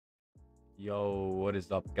Yo, what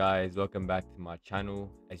is up, guys? Welcome back to my channel.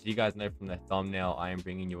 As you guys know from the thumbnail, I am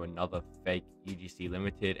bringing you another fake UGC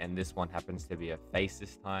limited, and this one happens to be a face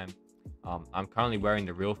this time. I'm currently wearing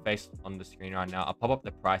the real face on the screen right now. I'll pop up the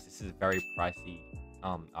price. This is a very pricey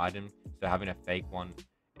item, so having a fake one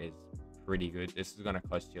is pretty good. This is gonna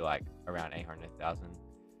cost you like around 800,000.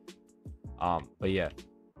 But yeah,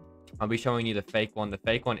 I'll be showing you the fake one. The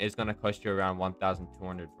fake one is gonna cost you around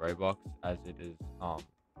 1,200 Robux, as it is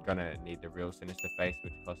gonna need the real Sinister face,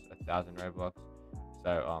 which costs 1,000 Robux.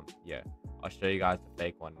 So yeah, I'll show you guys the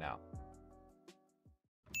fake one now.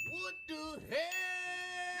 What the hell?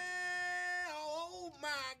 Oh my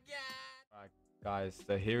god. Alright guys,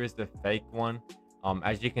 so here is the fake one.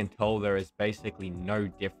 As you can tell, there is basically no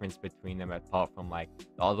difference between them apart from like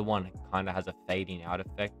the other one kind of has a fading out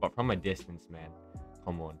effect, but from a distance, man,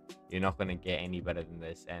 come on, you're not gonna get any better than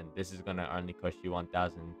this, and this is gonna only cost you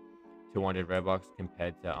 1,200 Robux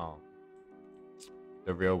compared to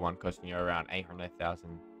the real one costing you around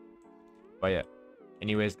 800,000. But yeah,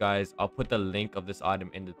 anyways guys, I'll put the link of this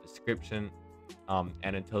item in the description,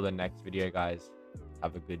 and until the next video guys,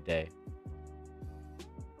 have a good day.